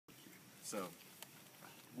So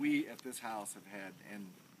we at this house have had, and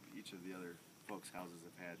each of the other folks' houses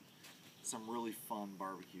have had, some really fun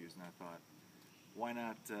barbecues, and I thought, why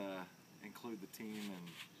not include the team and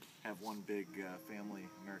have one big family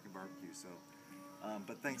American barbecue? So,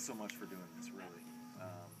 but thanks so much for doing this. Really,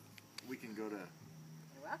 we can go to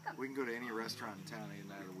You're welcome. we can go to any restaurant in town any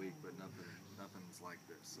night of the week, but nothing's like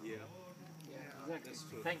this. So. Yeah.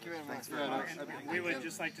 Exactly. Thank you very much. Thanks very much. We would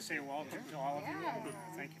just like to say welcome to all of you. Yeah.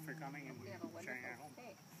 Thank you for coming and We have a sharing our wonderful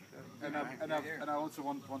home. day. And I also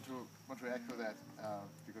want to echo that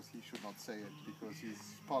because he should not say it because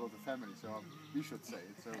he's part of the family, so we should say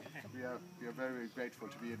it. So we are very, very grateful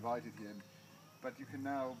to be invited here. But you can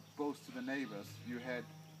now boast to the neighbors. You had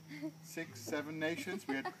 6, 7 nations.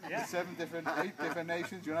 We had 8 different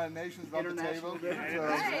nations, United Nations around the table.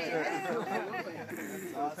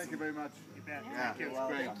 So thank you very much. You bet. Yeah. Thank you.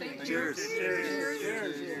 Great. Thank you. Cheers. Cheers.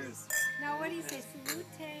 Cheers. Now, what do you say? Salute.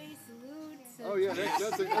 Oh yeah,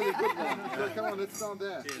 that's a really good one. So come on, let's start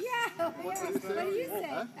there. Yeah. What do you say?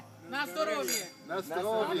 Huh? Nazdorovie.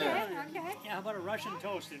 Nastarovia. Okay. Yeah, how about a Russian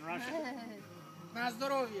toast in Russian?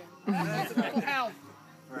 Nazdorovie. Health.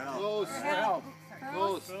 Close.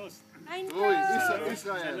 Close. Toast. I know. Close.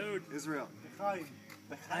 Israel. Salute. Israel. Yeah,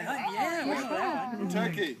 we know that one.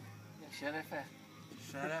 Turkey. Sherefe.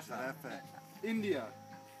 Sharafa. India.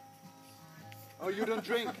 Oh, you don't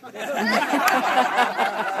drink. How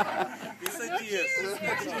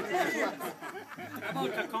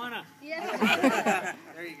about Kakana? Yeah.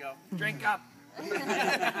 There you go. Drink up.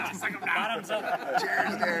 Bottoms up.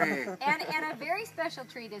 Cheers, Derry. And a very special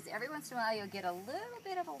treat is every once in a while you'll get a little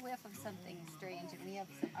bit of a whiff of something strange, and we have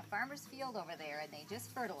a farmer's field over there, and they just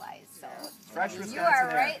fertilize. So Fresh you Wisconsin are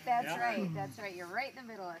air. right. That's Yeah. right. That's right. You're right in the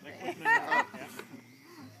middle of it.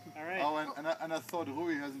 All right. Oh, and I thought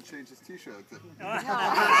Rui hasn't changed his T-shirt.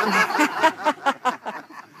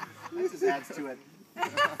 This just adds to it.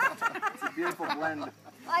 It's a beautiful blend. Well,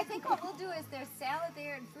 I think what we'll do is there's salad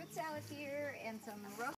there and fruit salad here and some roast